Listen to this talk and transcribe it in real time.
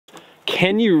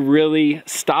Can you really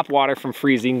stop water from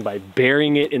freezing by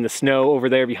burying it in the snow over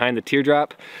there behind the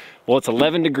teardrop? Well, it's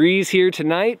 11 degrees here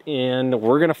tonight, and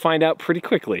we're gonna find out pretty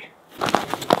quickly.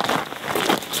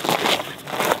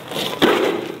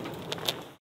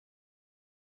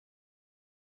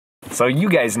 So you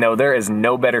guys know there is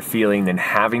no better feeling than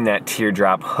having that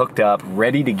teardrop hooked up,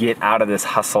 ready to get out of this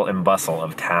hustle and bustle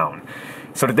of town.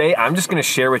 So today I'm just gonna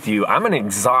share with you, I'm gonna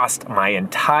exhaust my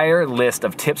entire list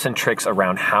of tips and tricks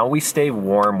around how we stay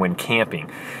warm when camping.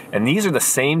 And these are the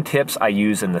same tips I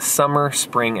use in the summer,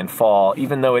 spring, and fall.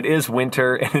 Even though it is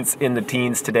winter and it's in the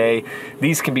teens today,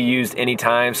 these can be used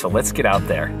anytime, so let's get out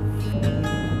there.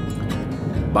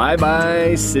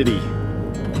 Bye-bye city.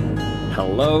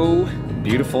 Hello,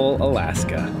 beautiful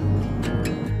Alaska.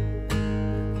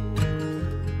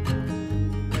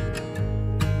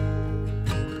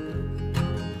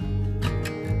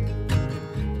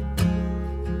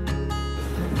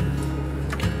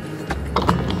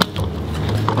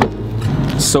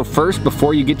 So first,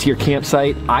 before you get to your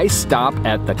campsite, I stop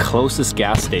at the closest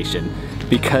gas station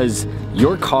because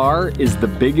your car is the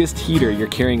biggest heater you're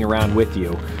carrying around with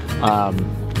you.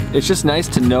 It's just nice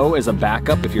to know as a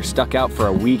backup, if you're stuck out for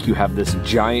a week, you have this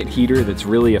giant heater that's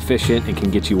really efficient and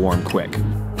can get you warm quick.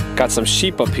 Got some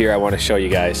sheep up here I want to show you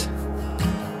guys.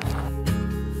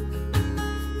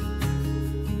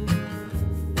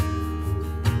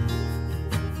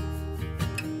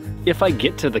 If I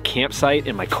get to the campsite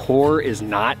and my core is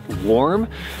not warm,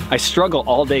 I struggle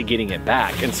all day getting it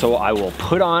back. And so I will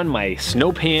put on my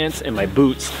snow pants and my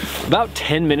boots about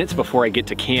 10 minutes before I get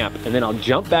to camp. And then I'll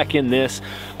jump back in this,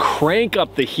 crank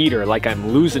up the heater like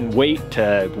I'm losing weight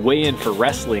to weigh in for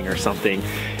wrestling or something.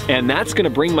 And that's gonna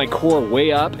bring my core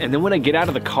way up. And then when I get out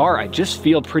of the car, I just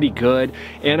feel pretty good.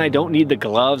 And I don't need the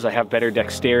gloves, I have better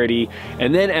dexterity.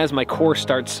 And then as my core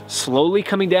starts slowly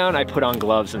coming down, I put on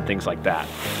gloves and things like that.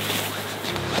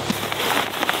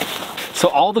 So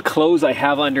all the clothes I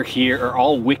have under here are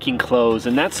all wicking clothes,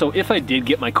 and that's so if I did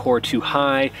get my core too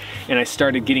high and I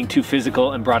started getting too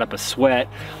physical and brought up a sweat,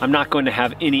 I'm not going to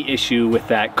have any issue with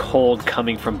that cold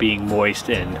coming from being moist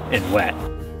and wet.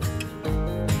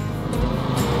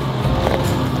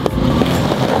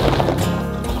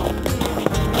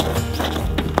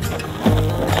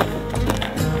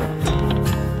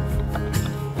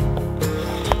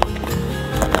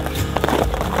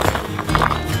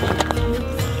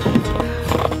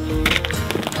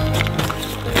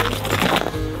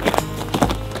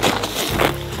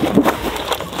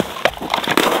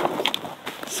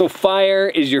 So fire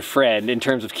is your friend in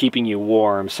terms of keeping you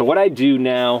warm. So what I do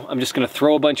now, I'm just gonna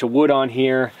throw a bunch of wood on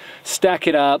here, stack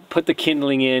it up, put the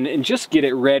kindling in, and just get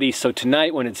it ready so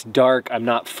tonight when it's dark, I'm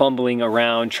not fumbling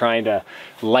around trying to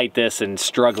light this and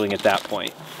struggling at that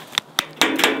point.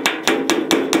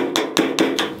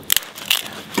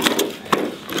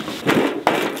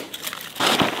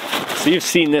 So you've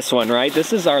seen this one, right?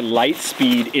 This is our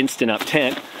Lightspeed Instant Up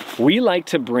tent. We like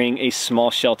to bring a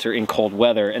small shelter in cold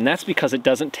weather, and that's because it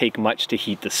doesn't take much to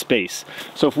heat the space.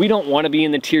 So if we don't want to be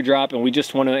in the teardrop and we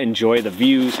just want to enjoy the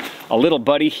views, a little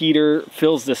buddy heater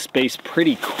fills the space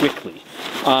pretty quickly.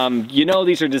 You know,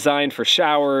 these are designed for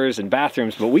showers and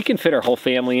bathrooms, but we can fit our whole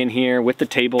family in here with the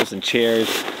tables and chairs.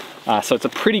 So it's a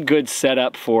pretty good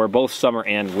setup for both summer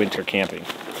and winter camping.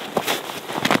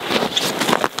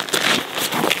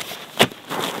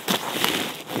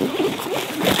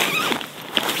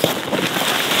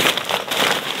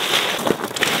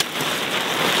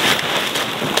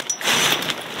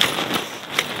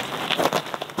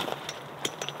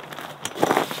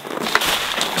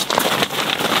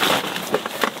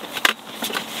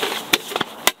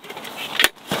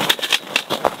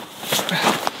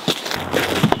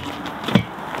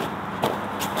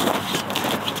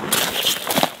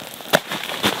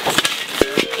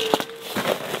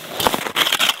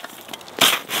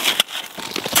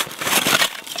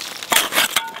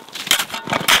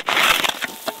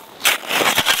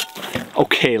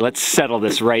 Okay, let's settle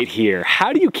this right here.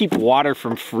 How do you keep water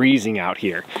from freezing out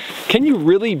here? Can you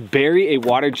really bury a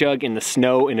water jug in the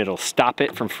snow and it'll stop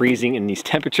it from freezing in these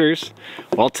temperatures?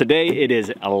 Well, today it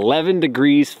is 11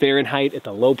 degrees Fahrenheit at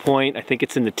the low point. I think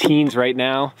it's in the teens right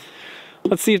now.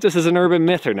 Let's see if this is an urban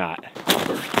myth or not.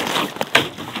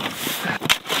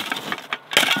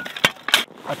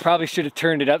 I probably should have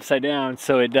turned it upside down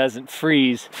so it doesn't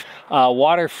freeze.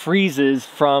 Water freezes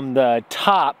from the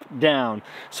top down.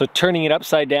 So turning it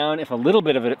upside down, if a little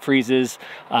bit of it freezes,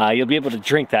 you'll be able to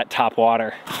drink that top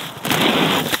water.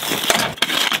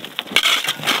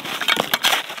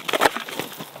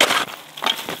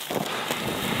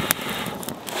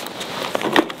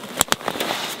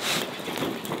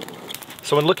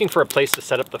 So when looking for a place to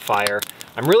set up the fire,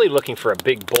 I'm really looking for a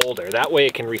big boulder. That way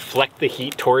it can reflect the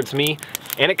heat towards me,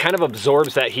 and it kind of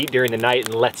absorbs that heat during the night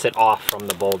and lets it off from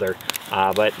the boulder.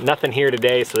 But nothing here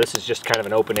today, so this is just kind of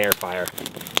an open air fire.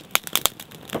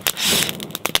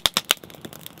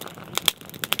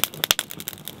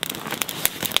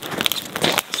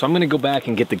 So I'm gonna go back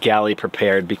and get the galley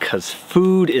prepared because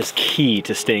food is key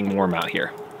to staying warm out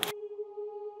here.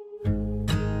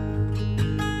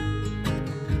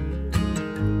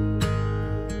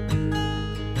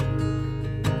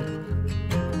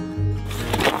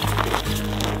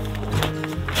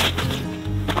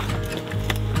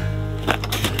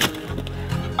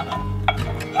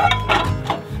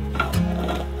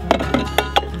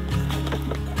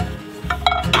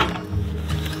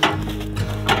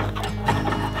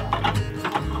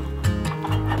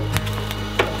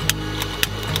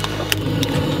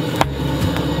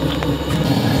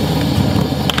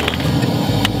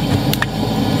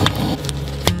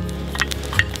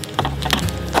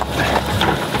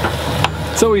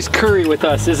 It's always curry with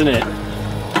us, isn't it?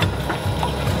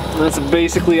 That's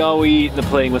basically all we eat in the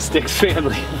Playing with Sticks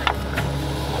family.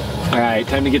 All right,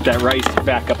 time to get that rice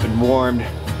back up and warmed.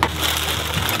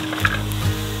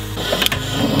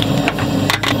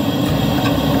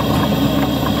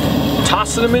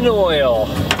 Tossing them in oil.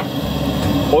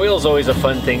 Oil's always a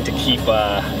fun thing to keep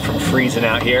from freezing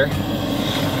out here.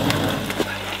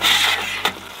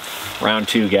 Round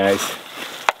 2, guys.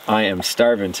 I am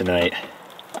starving tonight.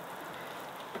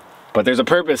 But there's a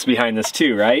purpose behind this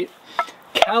too, right?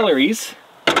 Calories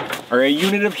are a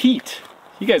unit of heat.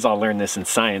 You guys all learned this in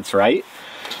science, right?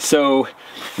 So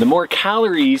the more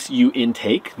calories you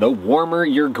intake, the warmer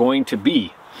you're going to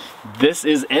be. This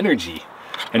is energy.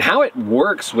 And how it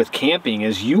works with camping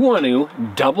is you want to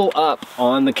double up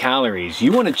on the calories.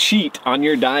 You want to cheat on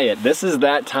your diet. This is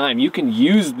that time. You can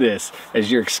use this as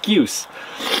your excuse.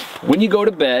 When you go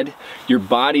to bed, your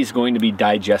body's going to be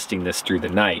digesting this through the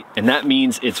night. And that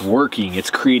means it's working,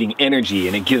 it's creating energy,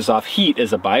 and it gives off heat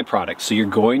as a byproduct. So you're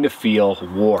going to feel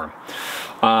warm.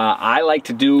 I like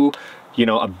to do,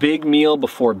 a big meal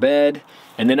before bed.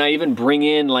 And then I even bring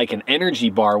in like an energy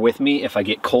bar with me if I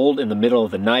get cold in the middle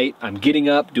of the night. I'm getting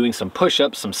up, doing some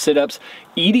push-ups, some sit-ups,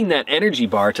 eating that energy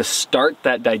bar to start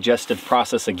that digestive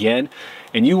process again.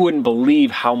 And you wouldn't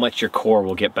believe how much your core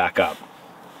will get back up.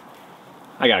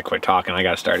 I gotta quit talking, I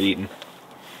gotta start eating.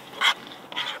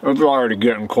 It's already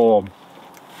getting cold.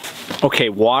 Okay,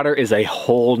 water is a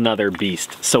whole nother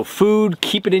beast. So food,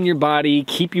 keep it in your body,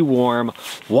 keep you warm.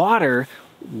 Water,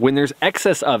 when there's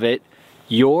excess of it,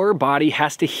 your body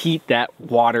has to heat that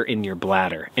water in your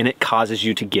bladder and it causes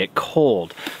you to get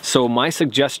cold. So my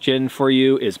suggestion for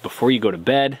you is before you go to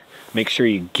bed, make sure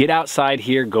you get outside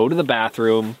here, go to the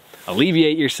bathroom,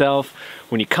 alleviate yourself.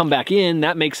 When you come back in,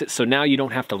 that makes it so now you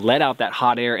don't have to let out that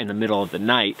hot air in the middle of the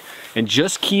night. And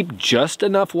just keep just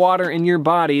enough water in your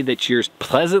body that you're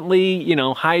pleasantly,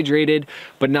 hydrated,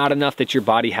 but not enough that your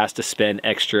body has to spend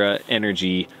extra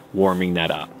energy warming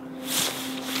that up.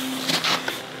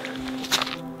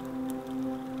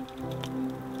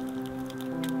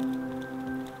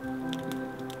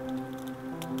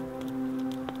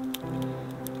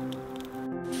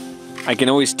 I can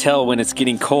always tell when it's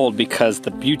getting cold because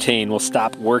the butane will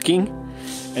stop working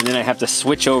and then I have to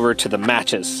switch over to the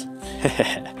matches.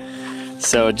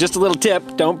 So just a little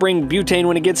tip, don't bring butane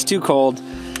when it gets too cold.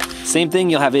 Same thing,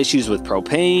 you'll have issues with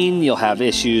propane, you'll have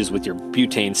issues with your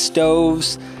butane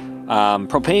stoves.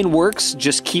 Propane works,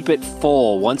 just keep it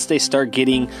full. Once they start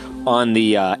getting on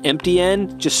the empty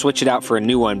end, just switch it out for a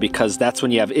new one because that's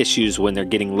when you have issues when they're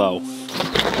getting low.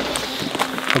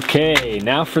 Okay,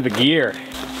 now for the gear.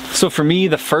 So for me,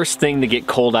 the first thing to get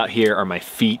cold out here are my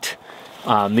feet.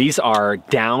 These are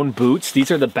down boots.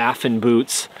 These are the Baffin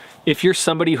boots. If you're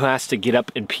somebody who has to get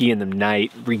up and pee in the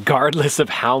night, regardless of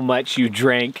how much you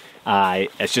drank,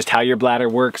 it's just how your bladder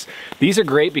works. These are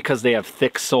great because they have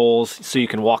thick soles, so you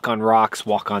can walk on rocks,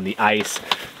 walk on the ice.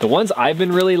 The ones I've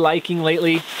been really liking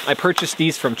lately, I purchased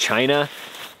these from China.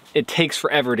 It takes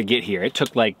forever to get here. It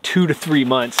took like 2 to 3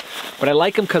 months, but I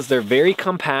like them because they're very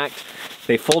compact.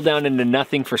 They fold down into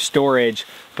nothing for storage,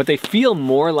 but they feel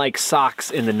more like socks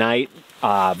in the night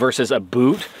versus a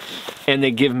boot, and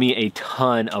they give me a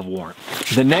ton of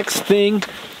warmth. The next thing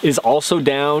is also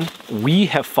down. We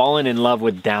have fallen in love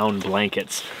with down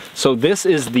blankets. So this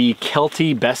is the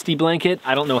Kelty Bestie blanket.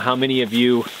 I don't know how many of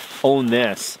you own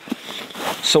this.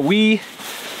 So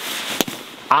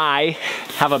I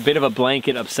have a bit of a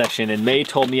blanket obsession, and May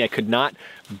told me I could not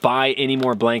buy any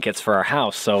more blankets for our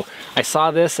house. So I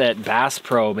saw this at Bass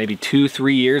Pro maybe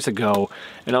 2-3 years ago,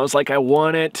 and I was like, I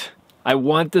want it. I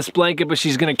want this blanket, but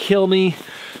she's gonna kill me.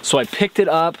 So I picked it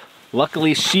up,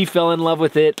 Luckily, she fell in love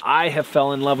with it. I have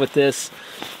fell in love with this.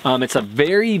 It's a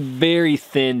very, very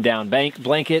thin down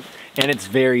blanket, and it's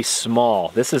very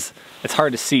small. It's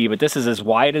hard to see, but this is as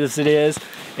wide as it is,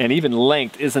 and even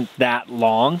length isn't that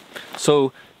long.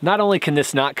 So not only can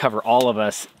this not cover all of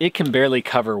us, it can barely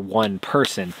cover one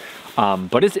person.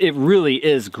 But it really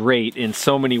is great in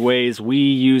so many ways. We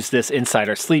use this inside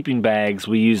our sleeping bags.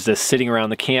 We use this sitting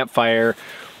around the campfire.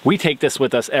 We take this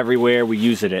with us everywhere. We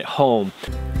use it at home.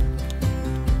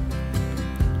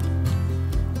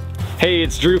 Hey,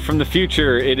 it's Drew from the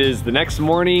future. It is the next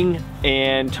morning,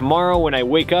 and tomorrow when I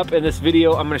wake up in this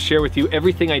video, I'm gonna share with you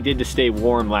everything I did to stay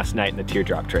warm last night in the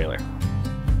Teardrop trailer.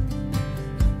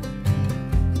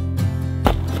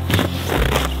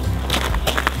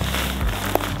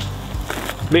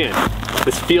 Man,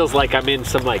 this feels like I'm in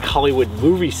some like Hollywood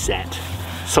movie set.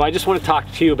 So I just want to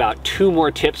talk to you about 2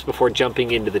 more tips before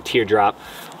jumping into the Teardrop.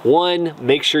 1,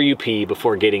 make sure you pee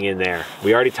before getting in there.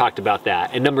 We already talked about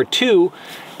that. And number 2,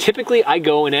 typically I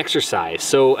go and exercise.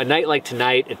 So a night like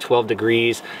tonight at 12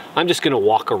 degrees, I'm just gonna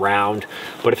walk around.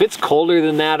 But if it's colder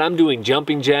than that, I'm doing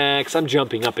jumping jacks, I'm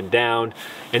jumping up and down,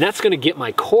 and that's gonna get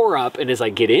my core up. And as I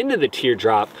get into the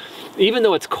Teardrop, even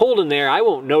though it's cold in there, I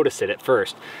won't notice it at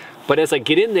first. But as I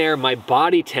get in there, my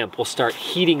body temp will start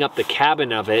heating up the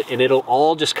cabin of it, and it'll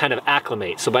all just kind of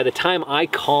acclimate. So by the time I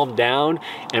calm down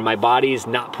and my body's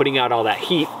not putting out all that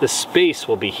heat, the space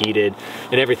will be heated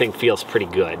and everything feels pretty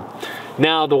good.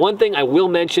 Now, the one thing I will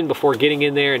mention before getting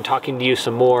in there and talking to you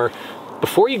some more,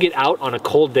 before you get out on a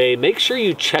cold day, make sure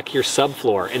you check your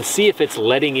subfloor and see if it's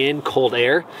letting in cold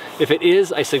air. If it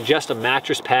is, I suggest a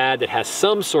mattress pad that has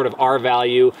some sort of R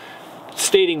value,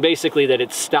 stating basically that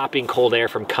it's stopping cold air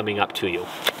from coming up to you.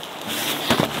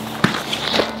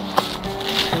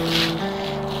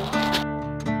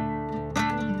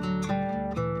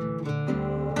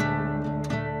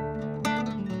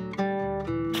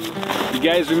 You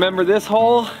guys remember this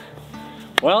hole?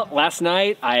 Well, last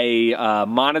night I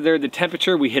monitored the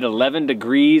temperature. We hit 11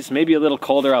 degrees, maybe a little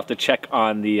colder. I'll have to check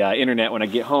on the internet when I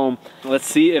get home. Let's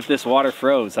see if this water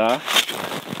froze, huh?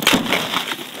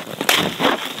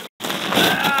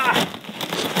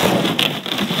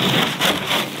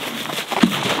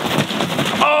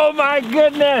 Oh my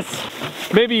goodness!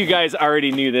 Maybe you guys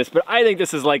already knew this, but I think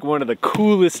this is like one of the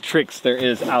coolest tricks there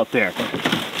is out there.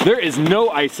 There is no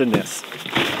ice in this.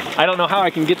 I don't know how I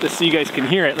can get this so you guys can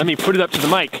hear it. Let me put it up to the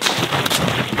mic.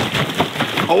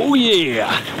 Oh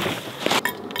yeah!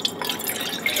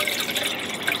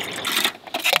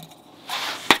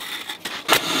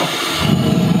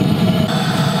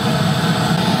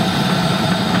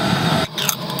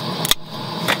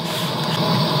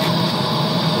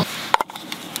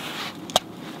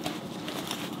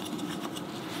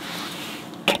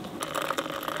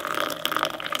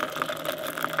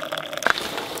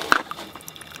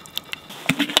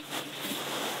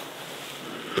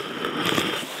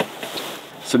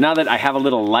 So now that I have a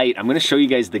little light, I'm gonna show you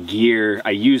guys the gear I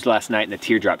used last night in the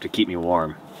Teardrop to keep me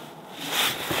warm.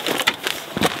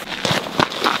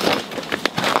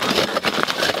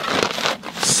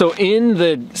 So in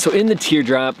the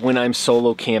Teardrop, when I'm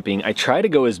solo camping, I try to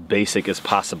go as basic as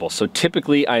possible. So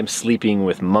typically I'm sleeping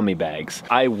with mummy bags.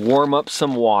 I warm up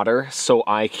some water so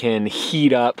I can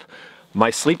heat up my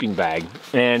sleeping bag.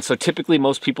 And so typically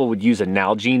most people would use a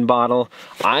Nalgene bottle.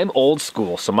 I'm old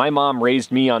school, so my mom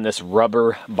raised me on this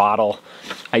rubber bottle.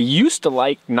 I used to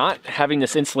like not having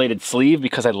this insulated sleeve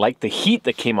because I liked the heat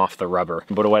that came off the rubber.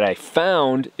 But what I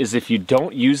found is if you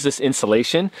don't use this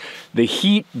insulation, the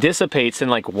heat dissipates in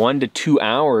like 1 to 2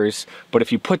 hours. But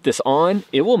if you put this on,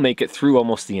 it will make it through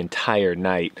almost the entire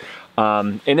night.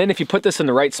 And then if you put this in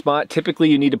the right spot,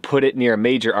 typically you need to put it near a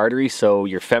major artery, so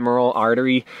your femoral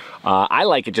artery. I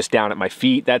like it just down at my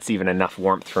feet. That's even enough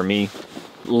warmth for me.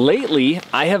 Lately,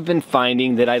 I have been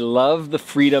finding that I love the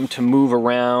freedom to move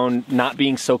around, not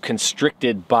being so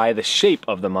constricted by the shape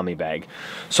of the mummy bag.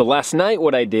 So last night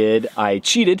what I did, I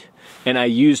cheated and I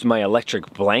used my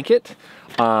electric blanket.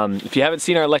 If you haven't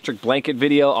seen our electric blanket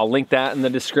video, I'll link that in the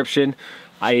description.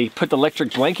 I put the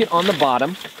electric blanket on the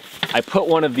bottom. I put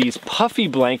one of these puffy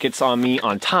blankets on me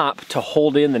on top to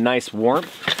hold in the nice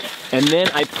warmth. And then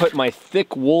I put my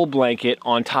thick wool blanket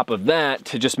on top of that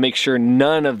to just make sure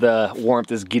none of the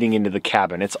warmth is getting into the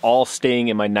cabin. It's all staying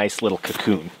in my nice little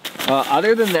cocoon.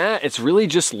 Other than that, it's really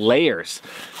just layers.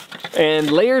 And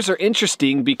layers are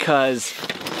interesting because,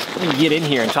 let me get in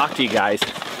here and talk to you guys.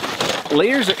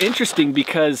 Layers are interesting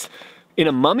because in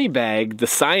a mummy bag, the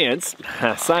science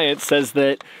says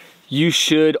that you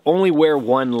should only wear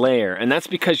 1 layer, and that's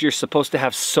because you're supposed to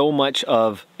have so much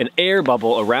of an air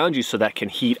bubble around you so that can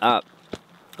heat up.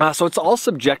 So it's all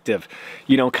subjective,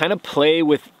 you know, kind of play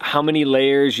with how many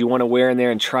layers you want to wear in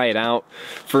there and try it out.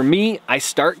 For me, I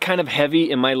start kind of heavy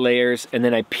in my layers and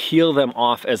then I peel them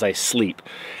off as I sleep.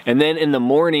 And then in the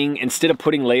morning, instead of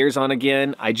putting layers on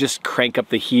again, I just crank up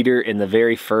the heater in the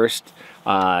very first,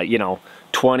 you know,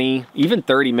 20, even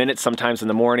 30 minutes sometimes in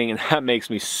the morning, and that makes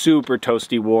me super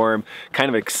toasty warm, kind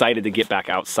of excited to get back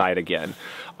outside again.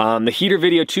 The heater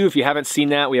video too, if you haven't seen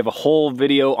that, we have a whole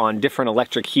video on different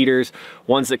electric heaters,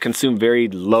 ones that consume very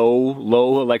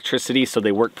low electricity, so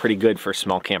they work pretty good for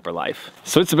small camper life.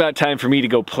 So it's about time for me to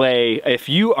go play. If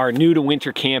you are new to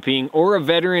winter camping or a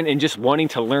veteran and just wanting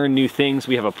to learn new things,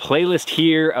 we have a playlist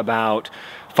here about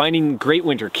finding great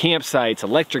winter campsites,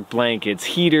 electric blankets,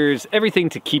 heaters, everything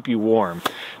to keep you warm.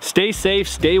 Stay safe,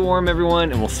 stay warm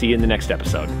everyone, and we'll see you in the next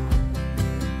episode.